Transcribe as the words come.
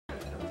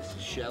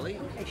Shelley.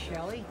 Hey,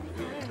 Shelley.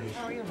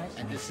 How are you, miss?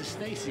 And this is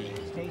Stacy.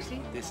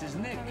 Stacy? This is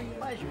Nick.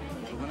 Pleasure.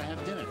 We're gonna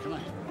have dinner. Come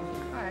on.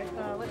 All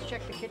right, let's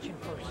check the kitchen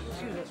first.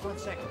 Excuse us 1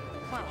 second.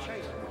 Come on, I'll show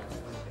you.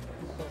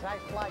 Because I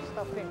fly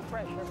stuff in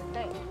fresh every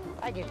day.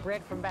 I get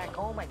bread from back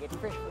home. I get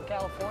fish from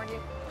California.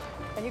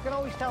 And you can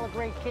always tell a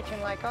great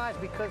kitchen like ours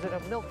because of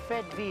the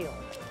milk-fed veal.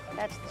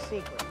 That's the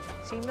secret.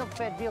 See,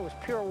 milk-fed veal is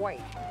pure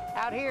white.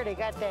 Out here, they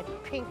got that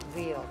pink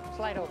veal.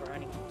 Slide over,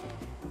 honey.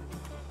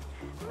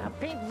 Now,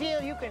 pink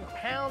veal, you can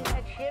pound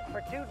that shit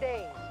for 2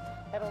 days.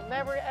 It'll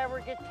never, ever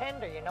get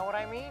tender, you know what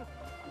I mean?